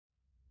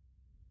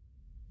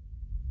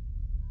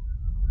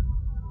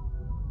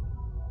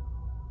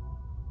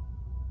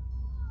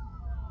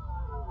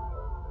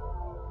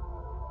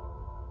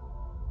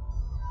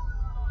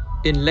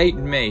In late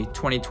May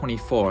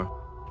 2024,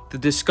 the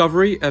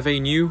discovery of a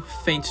new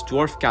faint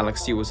dwarf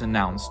galaxy was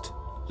announced,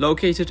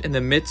 located in the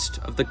midst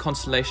of the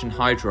constellation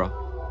Hydra.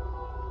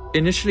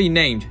 Initially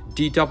named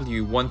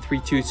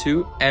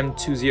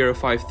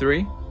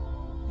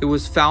DW1322M2053, it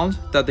was found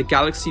that the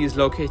galaxy is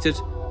located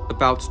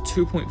about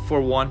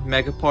 2.41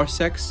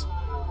 megaparsecs,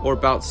 or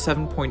about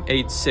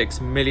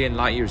 7.86 million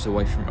light-years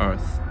away from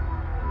Earth.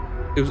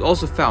 It was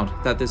also found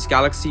that this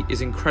galaxy is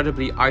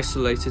incredibly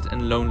isolated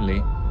and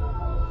lonely,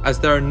 as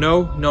there are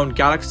no known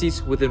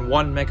galaxies within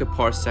 1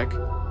 megaparsec,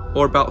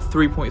 or about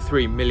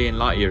 3.3 million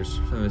light-years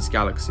from this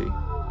galaxy.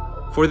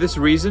 For this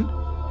reason,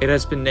 it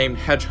has been named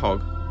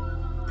Hedgehog,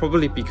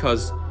 probably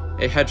because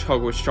a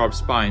hedgehog with sharp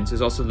spines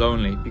is also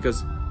lonely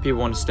because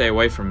people want to stay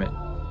away from it.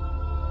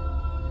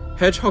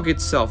 Hedgehog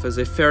itself is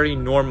a fairly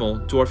normal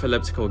dwarf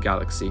elliptical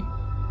galaxy.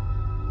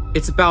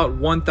 It's about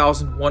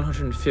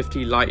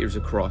 1,150 light-years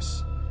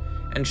across,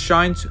 and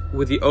shines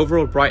with the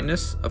overall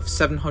brightness of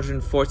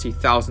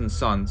 740,000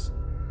 suns.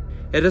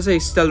 It has a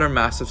stellar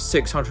mass of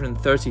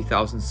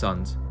 630,000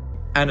 suns,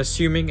 and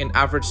assuming an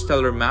average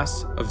stellar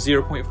mass of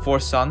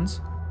 0.4 suns,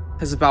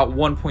 has about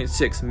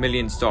 1.6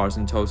 million stars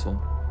in total.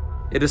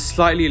 It is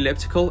slightly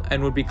elliptical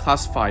and would be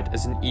classified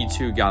as an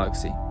E2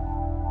 galaxy.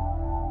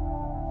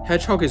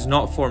 Hedgehog is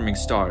not forming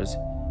stars,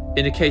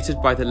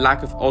 indicated by the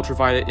lack of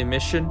ultraviolet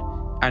emission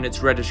and its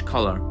reddish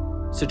color,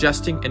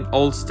 suggesting an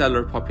old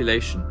stellar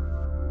population.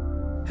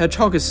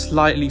 Hedgehog is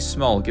slightly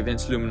small given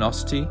its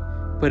luminosity,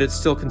 but it's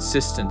still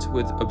consistent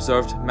with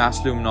observed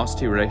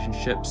mass-luminosity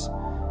relationships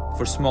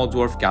for small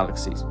dwarf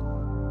galaxies.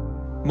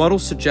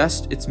 Models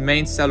suggest its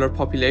main stellar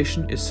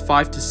population is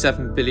 5 to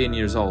 7 billion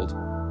years old,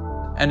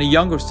 and a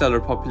younger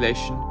stellar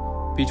population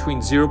between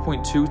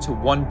 0.2 to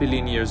 1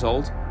 billion years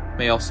old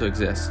may also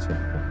exist.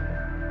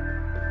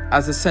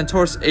 As the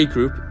Centaurus A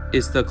group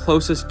is the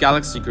closest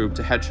galaxy group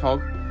to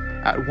Hedgehog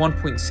at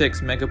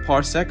 1.6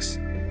 megaparsecs,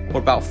 or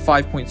about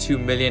 5.2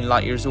 million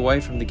light-years away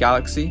from the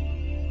galaxy,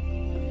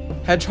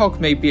 Hedgehog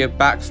may be a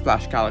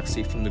backsplash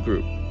galaxy from the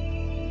group,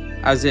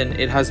 as in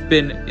it has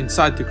been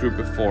inside the group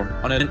before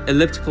on an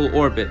elliptical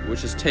orbit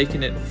which has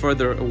taken it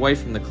further away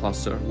from the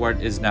cluster where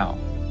it is now.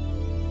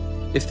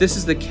 If this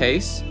is the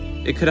case,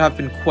 it could have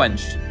been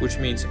quenched, which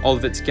means all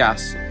of its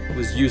gas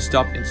was used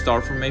up in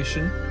star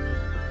formation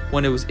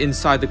when it was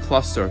inside the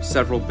cluster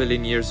several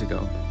billion years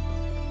ago.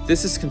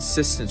 This is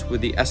consistent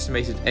with the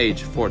estimated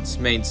age for its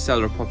main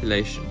stellar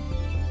population.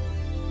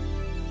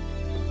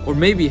 Or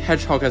maybe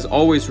Hedgehog has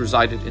always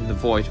resided in the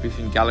void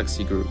between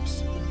galaxy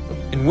groups,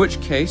 in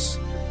which case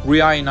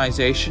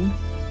reionization,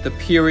 the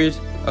period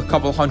a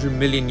couple hundred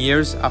million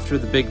years after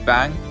the Big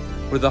Bang,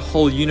 where the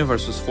whole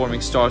universe was forming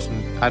stars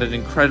at an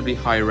incredibly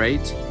high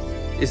rate,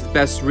 is the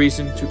best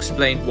reason to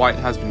explain why it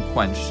has been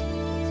quenched.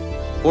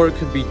 Or it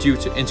could be due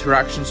to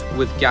interactions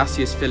with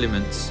gaseous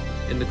filaments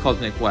in the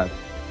cosmic web.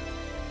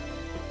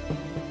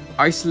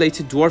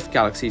 Isolated dwarf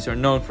galaxies are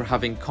known for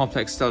having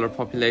complex stellar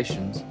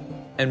populations,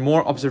 and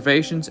more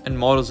observations and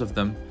models of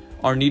them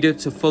are needed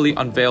to fully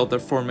unveil their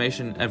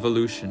formation and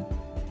evolution.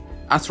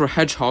 As for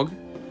Hedgehog,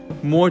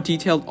 more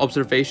detailed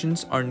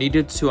observations are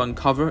needed to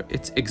uncover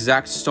its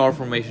exact star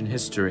formation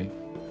history,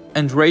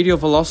 and radio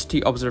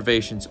velocity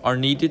observations are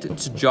needed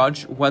to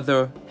judge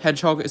whether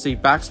Hedgehog is a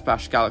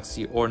backsplash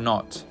galaxy or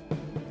not,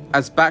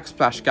 as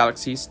backsplash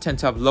galaxies tend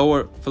to have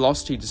lower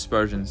velocity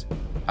dispersions,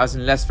 as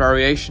in less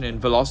variation in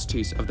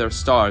velocities of their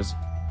stars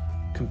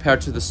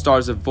compared to the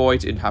stars of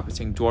void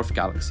inhabiting dwarf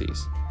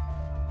galaxies.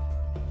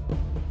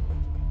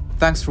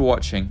 Thanks for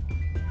watching.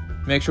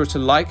 Make sure to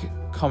like,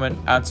 comment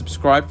and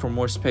subscribe for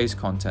more space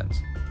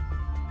content.